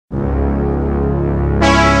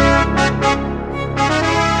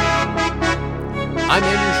I'm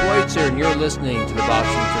Andrew Schweitzer, and you're listening to the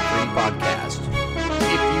Boxing for Free podcast.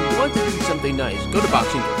 If you want to do something nice, go to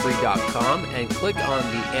boxingforfree.com and click on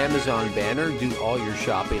the Amazon banner. Do all your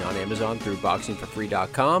shopping on Amazon through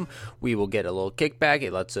boxingforfree.com. We will get a little kickback.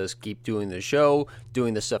 It lets us keep doing the show,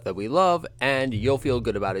 doing the stuff that we love, and you'll feel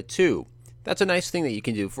good about it too. That's a nice thing that you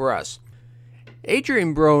can do for us.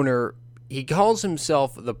 Adrian Broner, he calls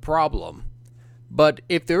himself the problem. But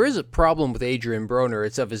if there is a problem with Adrian Broner,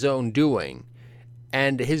 it's of his own doing.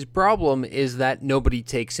 And his problem is that nobody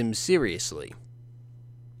takes him seriously.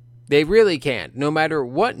 They really can't. No matter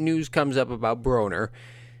what news comes up about Broner,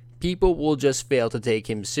 people will just fail to take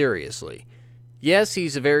him seriously. Yes,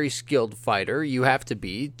 he's a very skilled fighter. You have to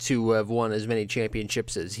be to have won as many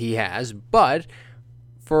championships as he has. But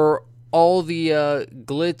for all the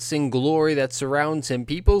glitz and glory that surrounds him,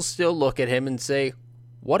 people still look at him and say,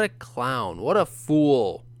 what a clown, what a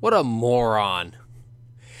fool, what a moron.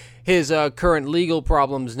 His current legal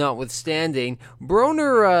problems notwithstanding,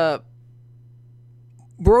 Broner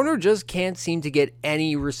just can't seem to get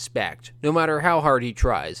any respect, no matter how hard he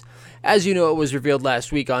tries. As you know, it was revealed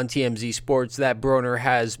last week on TMZ Sports that Broner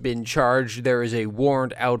has been charged. There is a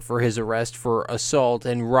warrant out for his arrest for assault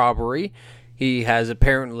and robbery. He has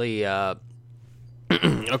apparently,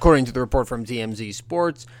 according to the report from TMZ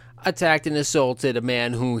Sports, attacked and assaulted a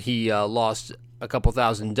man who he lost a couple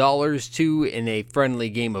 $1,000s to in a friendly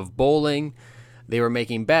game of bowling. They were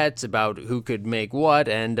making bets about who could make what,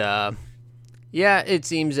 and it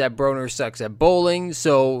seems that Broner sucks at bowling,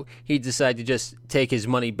 so he decided to just take his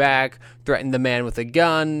money back, threaten the man with a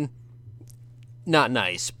gun. Not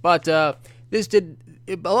nice. But a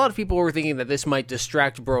lot of people were thinking that this might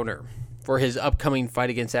distract Broner for his upcoming fight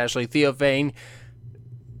against Ashley Theophane.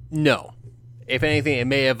 No. If anything, it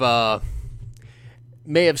may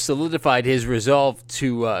have solidified his resolve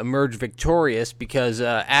to emerge victorious because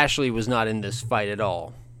Ashley was not in this fight at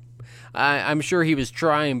all. I'm sure he was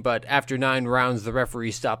trying, but after 9 rounds, the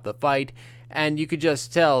referee stopped the fight, and you could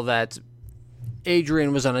just tell that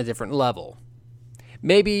Adrian was on a different level.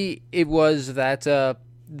 Maybe it was that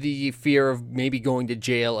the fear of maybe going to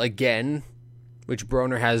jail again, which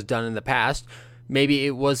Broner has done in the past. Maybe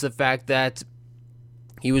it was the fact that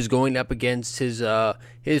he was going up against his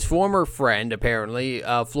former friend, apparently,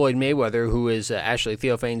 Floyd Mayweather, who is Ashley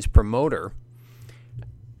Theophane's promoter.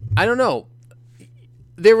 I don't know.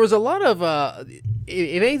 There was a lot of,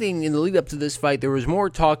 if anything, in the lead up to this fight, there was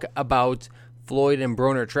more talk about Floyd and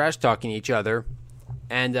Broner trash-talking each other.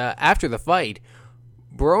 And after the fight,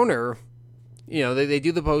 Broner, they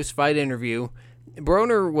do the post-fight interview.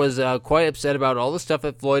 Broner was quite upset about all the stuff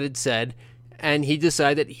that Floyd had said, and he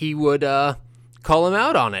decided that he would call him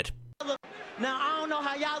out on it. Now, I don't know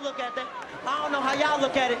how y'all look at that. I don't know how y'all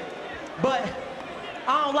look at it, but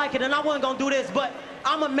I don't like it, and I wasn't going to do this, but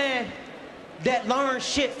I'm a man that learns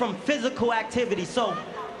shit from physical activity, so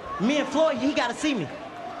me and Floyd, he got to see me.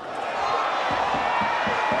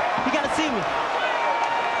 He got to see me.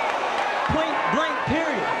 Point blank,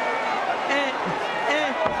 period.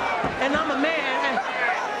 And I'm a man,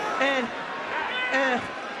 and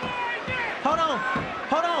hold on,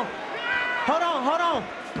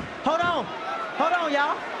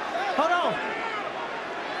 y'all.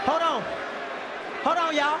 Hold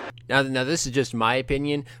on, y'all. Now, this is just my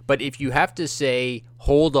opinion, but if you have to say,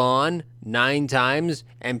 hold on, 9 times,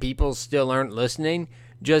 and people still aren't listening,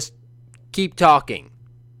 just keep talking.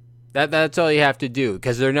 That's all you have to do,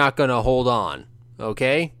 because they're not going to hold on,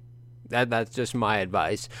 okay? That's just my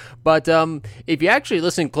advice. But if you actually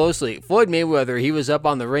listen closely, Floyd Mayweather, he was up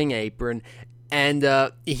on the ring apron, and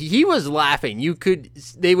he was laughing.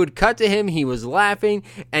 They would cut to him, he was laughing,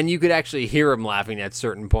 and you could actually hear him laughing at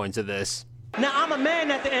certain points of this. Now, I'm a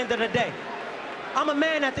man at the end of the day.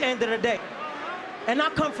 And I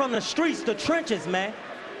come from the streets, the trenches, man.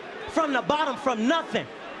 From the bottom, from nothing.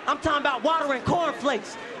 I'm talking about water and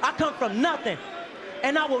cornflakes. I come from nothing.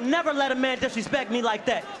 And I will never let a man disrespect me like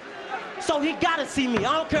that. So he gotta see me.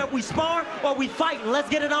 I don't care if we spar or we fighting. Let's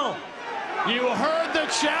get it on. You heard the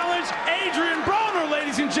challenge. Adrian Broner,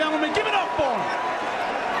 ladies and gentlemen. Give it up for him.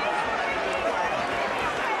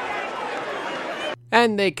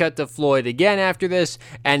 And they cut to Floyd again after this,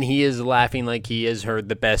 and he is laughing like he has heard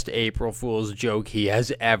the best April Fool's joke he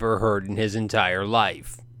has ever heard in his entire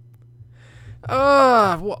life.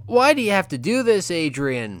 Why do you have to do this,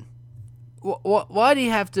 Adrian? Why do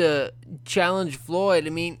you have to challenge Floyd? I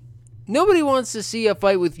mean, nobody wants to see a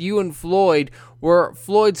fight with you and Floyd where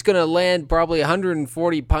Floyd's going to land probably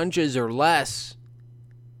 140 punches or less.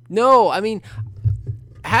 No, I mean,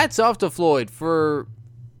 hats off to Floyd for,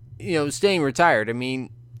 staying retired. I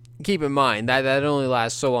mean, keep in mind that only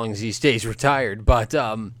lasts so long as he stays retired. But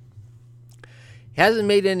He hasn't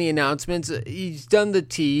made any announcements. He's done the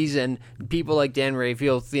tease, and people like Dan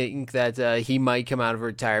Rafael think that he might come out of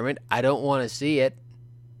retirement. I don't want to see it.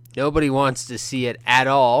 Nobody wants to see it at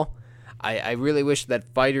all. I really wish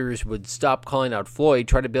that fighters would stop calling out Floyd,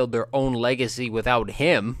 try to build their own legacy without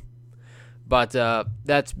him. But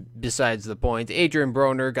that's besides the point. Adrian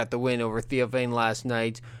Broner got the win over Theophane last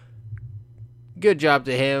night. Good job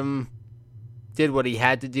to him. Did what he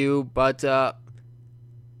had to do, but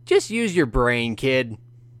just use your brain, kid.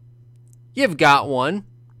 You've got one.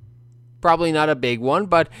 Probably not a big one,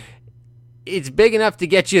 but it's big enough to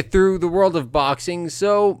get you through the world of boxing.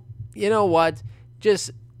 So, you know what?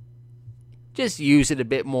 Just use it a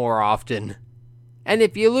bit more often. And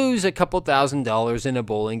if you lose a couple $1,000s in a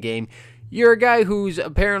bowling game, you're a guy who's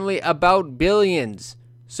apparently about billions.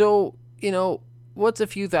 So, what's a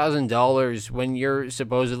few $1,000s when you're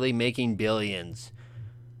supposedly making billions?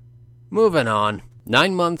 Moving on.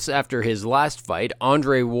 9 months after his last fight,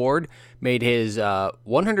 Andre Ward made his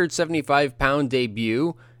 175-pound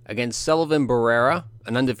debut against Sullivan Barrera,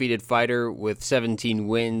 an undefeated fighter with 17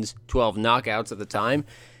 wins, 12 knockouts at the time,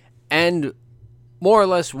 and more or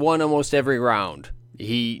less won almost every round.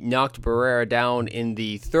 He knocked Barrera down in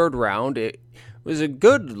the third round. It was a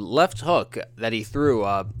good left hook that he threw,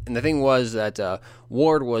 and the thing was that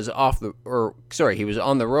Ward was he was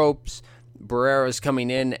on the ropes. Barrera's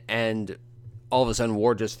coming in, and all of a sudden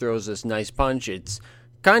Ward just throws this nice punch. It's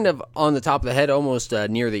kind of on the top of the head, almost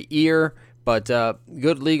near the ear, but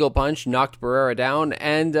good legal punch, knocked Barrera down,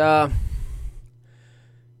 and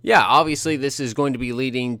obviously this is going to be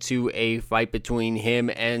leading to a fight between him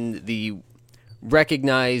and the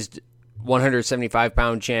recognized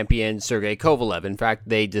 175-pound champion Sergey Kovalev. In fact,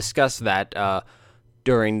 they discussed that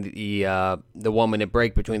during the 1-minute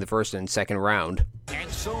break between the first and second round. And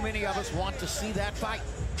so many of us want to see that fight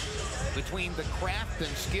between the craft and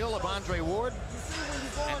skill of Andre Ward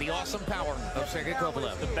and the awesome power of Sergey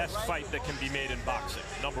Kovalev. The best fight that can be made in boxing,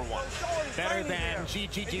 number one. Better than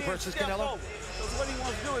GGG versus Canelo?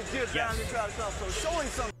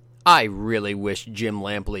 Yes. I really wish Jim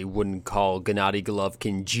Lampley wouldn't call Gennady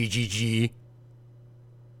Golovkin GGG.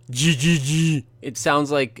 GGG. It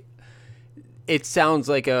sounds like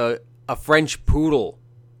a French poodle.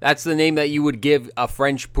 That's the name that you would give a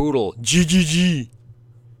French poodle. GGG.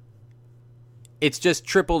 It's just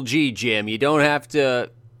Triple G, Jim. You don't have to...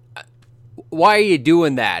 Why are you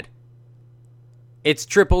doing that? It's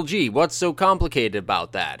Triple G. What's so complicated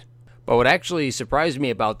about that? But what actually surprised me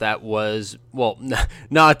about that was, well,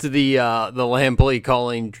 not the Lampley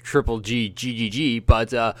calling Triple G GGG,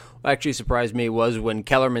 but what actually surprised me was when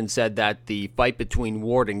Kellerman said that the fight between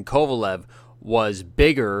Ward and Kovalev was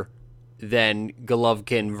bigger than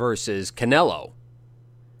Golovkin versus Canelo.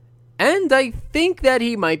 And I think that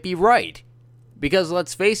he might be right. Because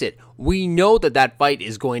let's face it, we know that fight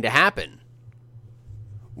is going to happen.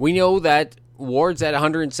 We know that Ward's at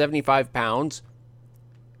 175 pounds,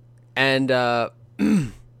 and that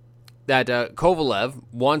Kovalev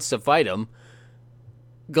wants to fight him.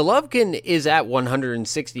 Golovkin is at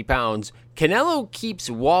 160 pounds. Canelo keeps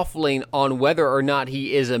waffling on whether or not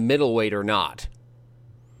he is a middleweight or not.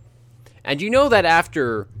 And you know that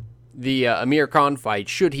after the Amir Khan fight,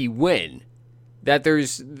 should he win, that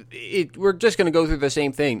we're just going to go through the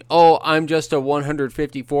same thing. Oh, I'm just a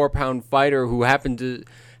 154-pound fighter who happened to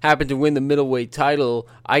win the middleweight title.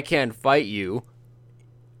 I can't fight you.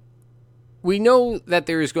 We know that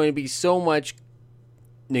there is going to be so much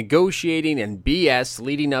negotiating and BS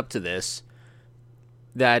leading up to this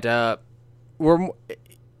that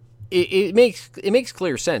it makes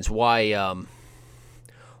clear sense why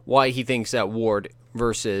he thinks that Ward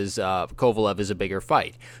versus Kovalev is a bigger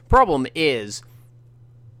fight. Problem is,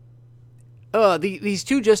 these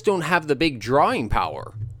two just don't have the big drawing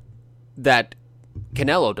power that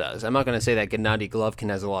Canelo does. I'm not going to say that Gennady Golovkin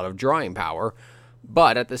has a lot of drawing power,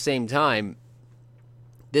 but at the same time,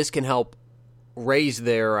 this can help raise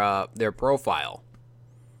their profile.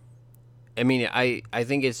 I mean, I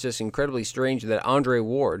think it's just incredibly strange that Andre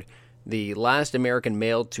Ward, the last American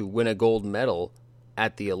male to win a gold medal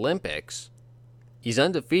at the Olympics, he's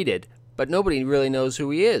undefeated, but nobody really knows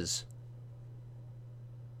who he is.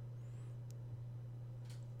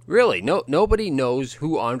 Really, nobody knows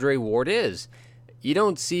who Andre Ward is. You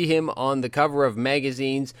don't see him on the cover of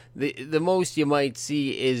magazines. The most you might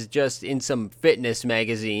see is just in some fitness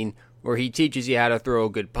magazine where he teaches you how to throw a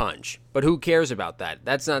good punch. But who cares about that?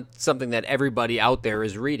 That's not something that everybody out there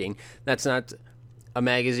is reading. That's not a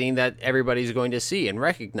magazine that everybody's going to see and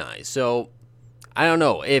recognize. So, I don't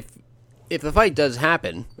know. If the fight does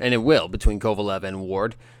happen, and it will, between Kovalev and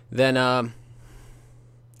Ward, then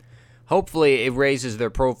Hopefully it raises their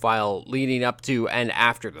profile leading up to and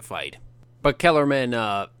after the fight. But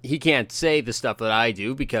Kellerman, he can't say the stuff that I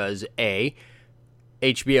do because A,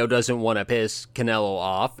 HBO doesn't want to piss Canelo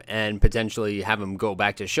off and potentially have him go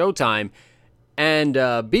back to Showtime, and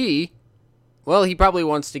B, well, he probably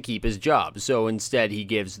wants to keep his job, so instead he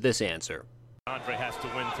gives this answer. Andre has to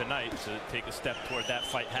win tonight to take a step toward that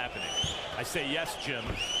fight happening. I say yes, Jim,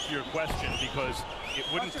 to your question, because it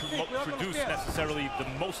wouldn't produce necessarily the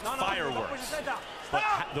most fireworks. But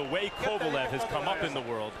the way Kovalev has come up in the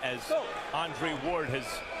world, as Andre Ward has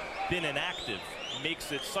been inactive,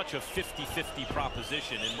 makes it such a 50-50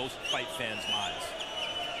 proposition in most fight fans' minds.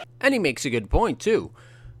 And he makes a good point, too.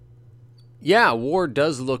 Yeah, Ward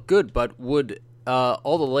does look good, but would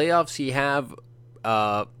all the layoffs he have,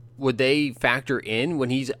 would they factor in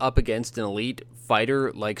when he's up against an elite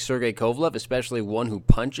fighter like Sergey Kovalev, especially one who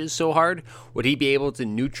punches so hard? Would he be able to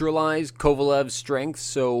neutralize Kovalev's strength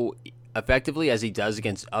so effectively as he does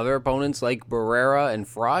against other opponents like Barrera and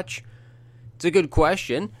Froch? It's a good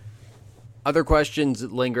question. Other questions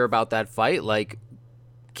linger about that fight, like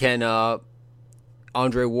can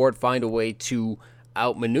Andre Ward find a way to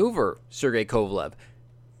outmaneuver Sergey Kovalev?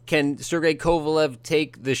 Can Sergey Kovalev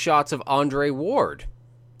take the shots of Andre Ward?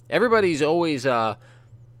 Everybody's always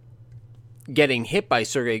getting hit by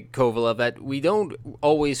Sergey Kovalev, that we don't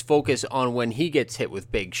always focus on when he gets hit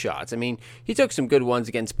with big shots. I mean, he took some good ones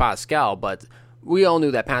against Pascal, but we all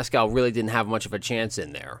knew that Pascal really didn't have much of a chance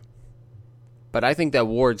in there. But I think that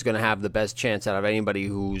Ward's going to have the best chance out of anybody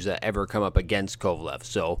who's ever come up against Kovalev.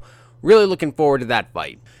 So, really looking forward to that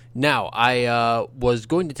fight. Now, I was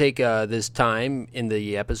going to take this time in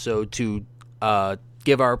the episode to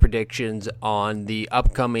give our predictions on the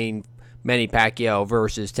upcoming Manny Pacquiao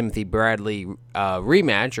versus Timothy Bradley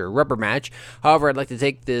rematch or rubber match. However, I'd like to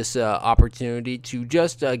take this opportunity to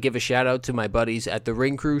just give a shout out to my buddies at the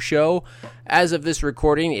Ring Crew Show. As of this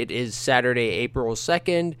recording, it is Saturday, April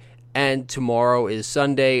 2nd, and tomorrow is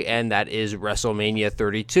Sunday, and that is WrestleMania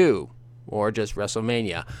 32, or just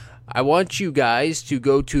WrestleMania. I want you guys to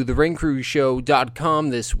go to theringcrewshow.com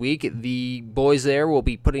this week. The boys there will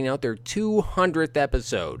be putting out their 200th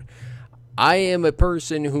episode. I am a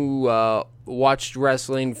person who watched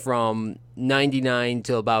wrestling from 99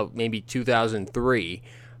 till about maybe 2003.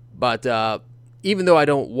 But even though I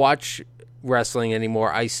don't watch wrestling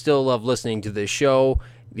anymore, I still love listening to this show.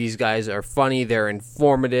 These guys are funny. They're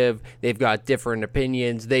informative. They've got different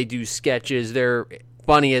opinions. They do sketches. They're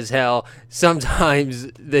funny as hell. Sometimes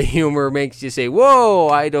the humor makes you say, whoa,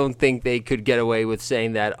 I don't think they could get away with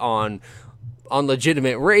saying that on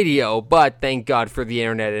legitimate radio, but thank God for the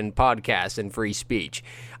internet and podcasts and free speech.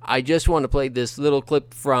 I just want to play this little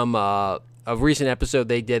clip from a recent episode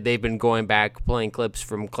they did. They've been going back playing clips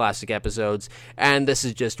from classic episodes, and this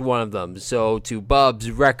is just one of them. So to Bubs,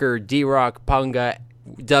 Wrecker, D-Rock, Punga,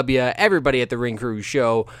 W, everybody at the Ring Crew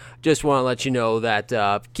Show, just want to let you know that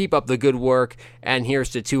keep up the good work, and here's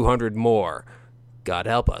to 200 more. God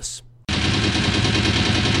help us.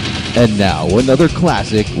 And now, another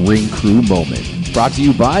classic Ring Crew moment, brought to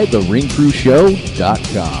you by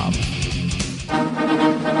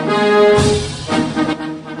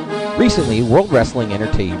theringcrewshow.com. Recently, World Wrestling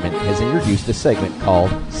Entertainment has introduced a segment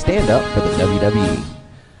called Stand Up for the WWE.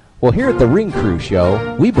 Well, here at the Ring Crew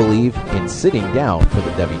Show, we believe in sitting down for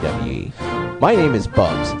the WWE. My name is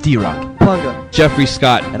Bubs, D-Rock, Punga, Jeffrey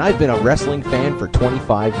Scott, and I've been a wrestling fan for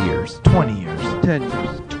 25 years. 20 years, 10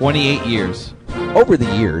 years, 28 years. Over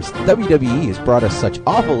the years, WWE has brought us such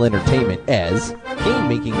awful entertainment as Kane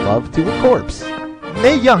making love to a corpse,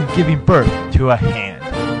 Mae Young giving birth to a hand,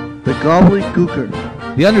 the Gobbledygooker,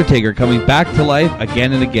 The Undertaker coming back to life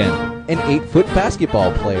again and again, an 8-foot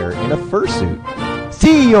basketball player in a fursuit,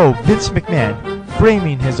 CEO Vince McMahon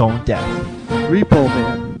framing his own death, Repo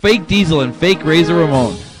Man, Fake Diesel and Fake Razor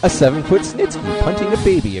Ramon, a 7-foot Snitsky punting a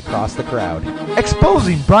baby across the crowd,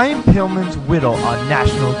 exposing Brian Pillman's widow on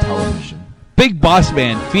national television, Big Boss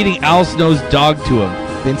Man feeding Al Snow's dog to him,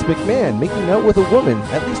 Vince McMahon making out with a woman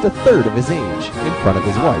at least a third of his age in front of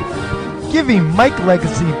his wife, giving Mike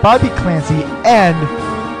Legacy, Bobby Clancy, and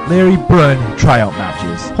Larry Brunn tryout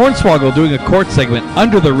matches, Hornswoggle doing a court segment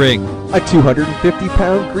under the ring, a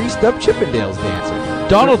 250-pound greased-up Chippendales dancer,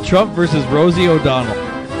 Donald Trump versus Rosie O'Donnell,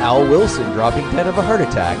 Al Wilson dropping dead of a heart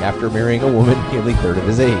attack after marrying a woman nearly third of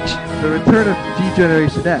his age, the return of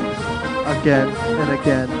G-Generation X, again and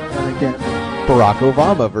again and again, Barack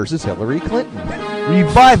Obama versus Hillary Clinton,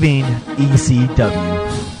 reviving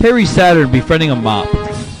ECW, Harry Saturn befriending a mop,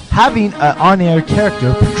 having an on-air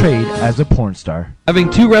character portrayed as a porn star, having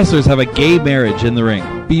two wrestlers have a gay marriage in the ring,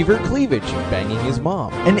 Beaver Cleavage banging his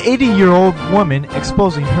mom, an 80-year-old woman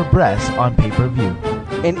exposing her breasts on pay-per-view,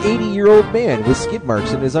 An 80-year-old man with skid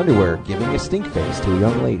marks in his underwear giving a stink face to a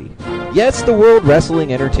young lady. Yes, the World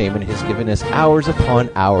Wrestling Entertainment has given us hours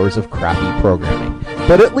upon hours of crappy programming,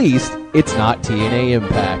 but at least it's not TNA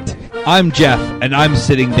Impact. I'm Jeff, and I'm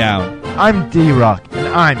sitting down. I'm D-Rock, and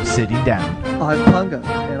I'm sitting down. I'm Punga,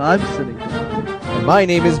 and I'm sitting down. And my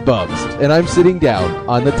name is Bubs, and I'm sitting down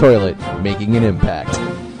on the toilet making an impact.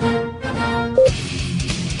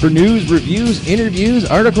 For news, reviews, interviews,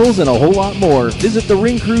 articles, and a whole lot more, visit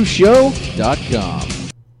theringcrewshow.com.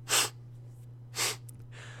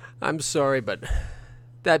 I'm sorry, but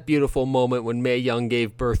that beautiful moment when Mae Young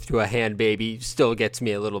gave birth to a hand baby still gets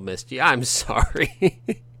me a little misty. I'm sorry.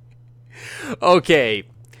 Okay,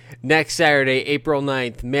 next Saturday, April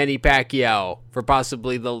 9th, Manny Pacquiao, for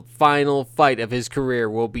possibly the final fight of his career,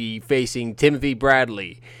 will be facing Timothy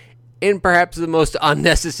Bradley in perhaps the most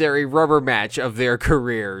unnecessary rubber match of their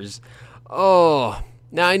careers. Oh,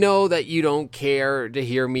 now I know that you don't care to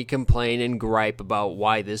hear me complain and gripe about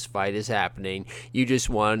why this fight is happening. You just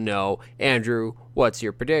want to know, Andrew, what's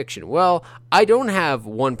your prediction? Well, I don't have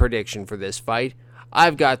one prediction for this fight.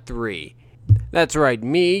 I've got three. That's right,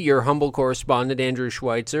 me, your humble correspondent, Andrew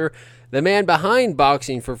Schweitzer, the man behind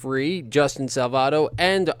Boxing for Free, Justin Salvato,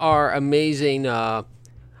 and our amazing,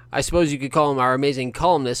 I suppose you could call him our amazing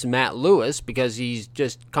columnist, Matt Lewis, because he's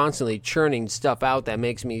just constantly churning stuff out that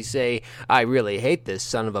makes me say, I really hate this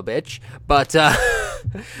son of a bitch. But,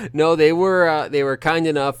 no, they were kind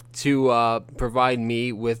enough to provide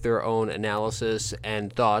me with their own analysis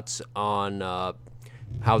and thoughts on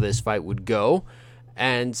how this fight would go.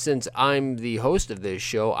 And since I'm the host of this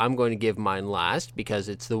show, I'm going to give mine last because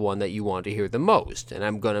it's the one that you want to hear the most. And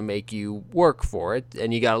I'm going to make you work for it.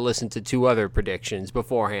 And you got to listen to two other predictions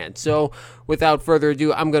beforehand. So without further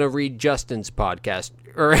ado, I'm going to read Justin's podcast.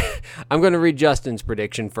 I'm going to read Justin's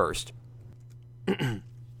prediction first.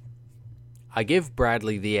 I give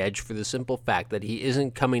Bradley the edge for the simple fact that he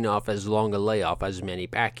isn't coming off as long a layoff as Manny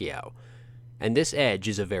Pacquiao. And this edge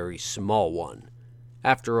is a very small one.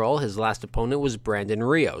 After all, his last opponent was Brandon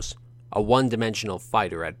Rios, a one-dimensional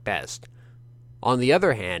fighter at best. On the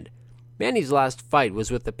other hand, Manny's last fight was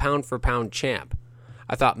with the pound-for-pound champ.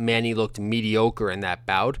 I thought Manny looked mediocre in that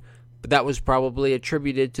bout, but that was probably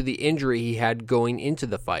attributed to the injury he had going into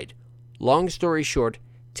the fight. Long story short,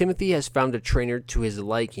 Timothy has found a trainer to his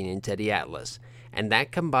liking in Teddy Atlas, and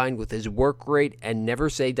that combined with his work rate and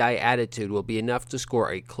never-say-die attitude will be enough to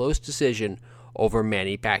score a close decision over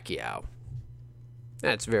Manny Pacquiao.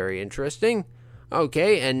 That's very interesting.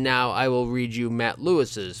 Okay, and now I will read you Matt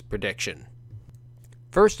Lewis's prediction.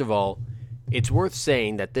 First of all, it's worth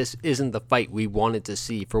saying that this isn't the fight we wanted to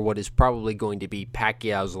see for what is probably going to be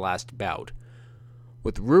Pacquiao's last bout.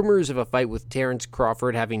 With rumors of a fight with Terence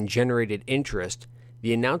Crawford having generated interest,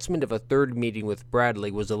 the announcement of a third meeting with Bradley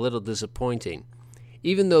was a little disappointing.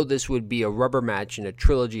 Even though this would be a rubber match in a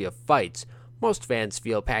trilogy of fights, most fans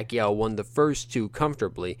feel Pacquiao won the first two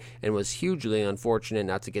comfortably and was hugely unfortunate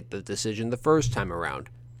not to get the decision the first time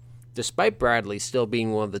around. Despite Bradley still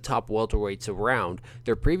being one of the top welterweights around,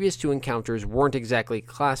 their previous two encounters weren't exactly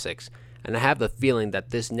classics, and I have the feeling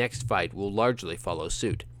that this next fight will largely follow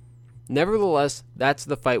suit. Nevertheless, that's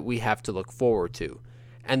the fight we have to look forward to,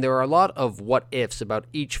 and there are a lot of what-ifs about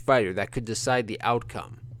each fighter that could decide the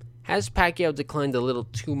outcome. Has Pacquiao declined a little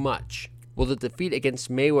too much? Will the defeat against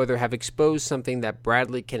Mayweather have exposed something that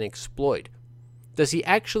Bradley can exploit? Does he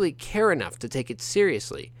actually care enough to take it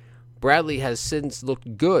seriously? Bradley has since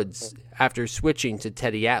looked good after switching to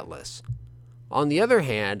Teddy Atlas. On the other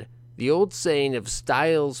hand, the old saying of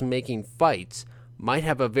styles making fights might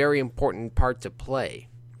have a very important part to play.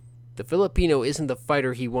 The Filipino isn't the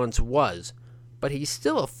fighter he once was, but he's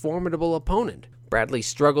still a formidable opponent. Bradley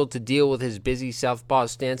struggled to deal with his busy southpaw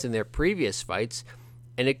stance in their previous fights,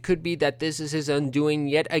 and it could be that this is his undoing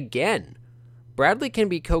yet again. Bradley can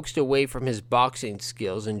be coaxed away from his boxing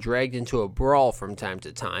skills and dragged into a brawl from time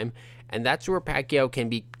to time, and that's where Pacquiao can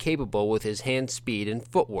be capable with his hand speed and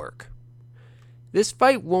footwork. This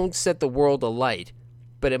fight won't set the world alight,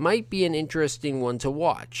 but it might be an interesting one to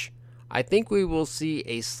watch. I think we will see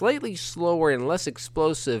a slightly slower and less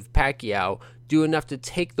explosive Pacquiao do enough to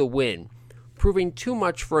take the win, proving too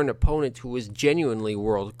much for an opponent who is genuinely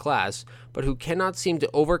world-class, but who cannot seem to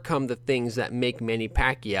overcome the things that make Manny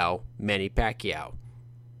Pacquiao, Manny Pacquiao.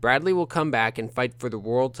 Bradley will come back and fight for the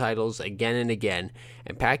world titles again and again,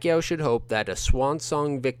 and Pacquiao should hope that a swan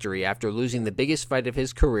song victory after losing the biggest fight of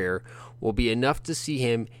his career will be enough to see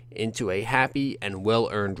him into a happy and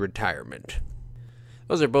well-earned retirement.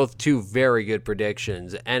 Those are both two very good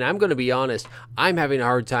predictions, and I'm going to be honest, I'm having a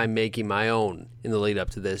hard time making my own in the lead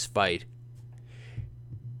up to this fight.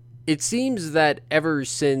 It seems that ever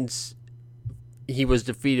since he was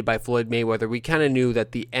defeated by Floyd Mayweather, we kind of knew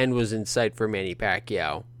that the end was in sight for Manny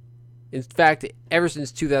Pacquiao. In fact, ever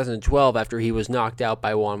since 2012, after he was knocked out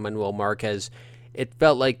by Juan Manuel Marquez, it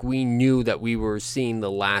felt like we knew that we were seeing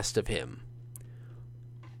the last of him.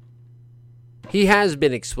 He has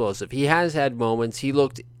been explosive. He has had moments. He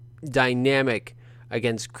looked dynamic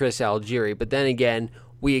against Chris Algieri, but then again,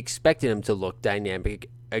 we expected him to look dynamic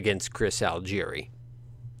against Chris Algieri.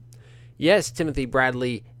 Yes, Timothy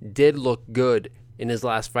Bradley did look good in his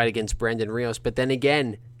last fight against Brandon Rios, but then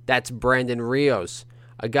again, that's Brandon Rios,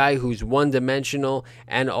 a guy who's one-dimensional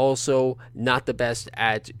and also not the best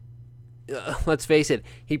at, let's face it,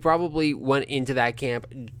 he probably went into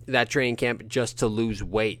that training camp just to lose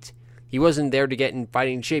weight. He wasn't there to get in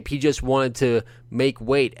fighting shape. He just wanted to make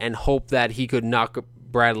weight and hope that he could knock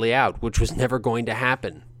Bradley out, which was never going to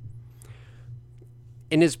happen.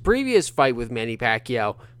 In his previous fight with Manny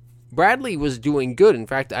Pacquiao, Bradley was doing good. In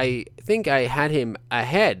fact, I think I had him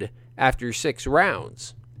ahead after 6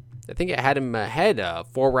 rounds. I think I had him ahead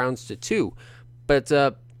 4 rounds to 2. But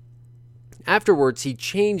afterwards, he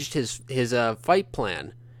changed his fight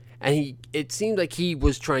plan. And it seemed like he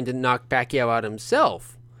was trying to knock Pacquiao out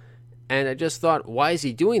himself. And I just thought, why is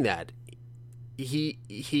he doing that? He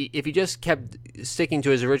if he just kept sticking to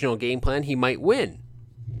his original game plan, he might win.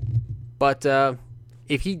 But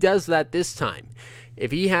if he does that this time,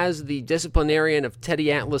 if he has the disciplinarian of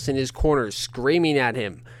Teddy Atlas in his corner screaming at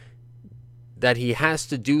him that he has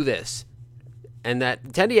to do this, and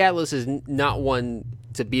that Teddy Atlas is not one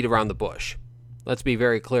to beat around the bush. Let's be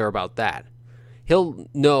very clear about that. He will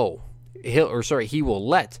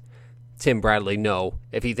let Tim Bradley know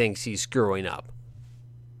if he thinks he's screwing up.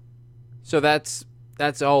 So that's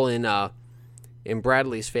all in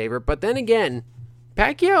Bradley's favor. But then again,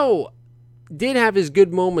 Pacquiao did have his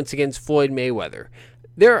good moments against Floyd Mayweather.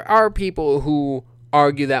 There are people who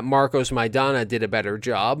argue that Marcos Maidana did a better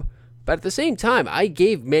job, but at the same time, I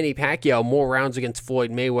gave Manny Pacquiao more rounds against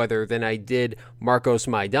Floyd Mayweather than I did Marcos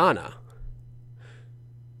Maidana.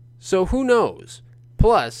 So who knows?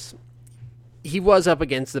 Plus, he was up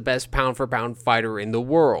against the best pound-for-pound fighter in the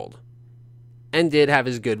world, and did have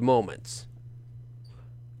his good moments.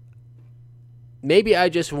 Maybe I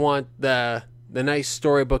just want the nice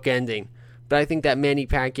storybook ending, but I think that Manny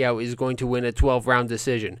Pacquiao is going to win a 12-round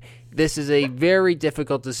decision. This is a very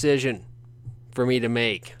difficult decision for me to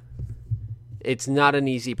make. It's not an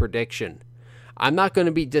easy prediction. I'm not going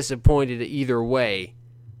to be disappointed either way,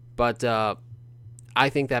 but I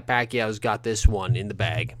think that Pacquiao's got this one in the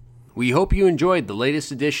bag. We hope you enjoyed the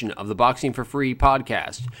latest edition of the Boxing for Free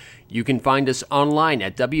podcast. You can find us online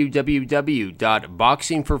at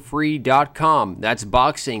www.boxingforfree.com. That's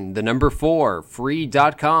boxing, the number 4,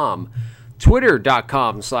 free.com.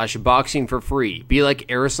 Twitter.com/boxingforfree. Be like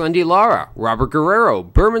Arislandi Lara, Robert Guerrero,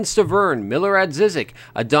 Berman Stavern, Miller Adzizik,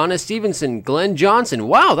 Adonis Stevenson, Glenn Johnson.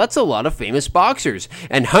 Wow, that's a lot of famous boxers.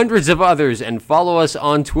 And hundreds of others. And follow us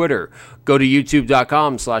on Twitter. Go to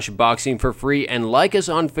youtube.com/boxingforfree and like us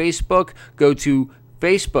on Facebook. Go to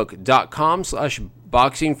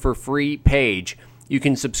facebook.com/boxingforfree page. You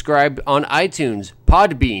can subscribe on iTunes,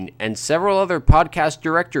 Podbean, and several other podcast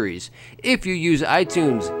directories. If you use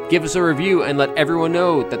iTunes, give us a review and let everyone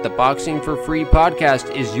know that the Boxing for Free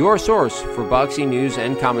podcast is your source for boxing news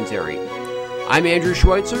and commentary. I'm Andrew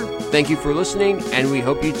Schweitzer. Thank you for listening, and we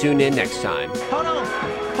hope you tune in next time. Hold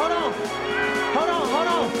on.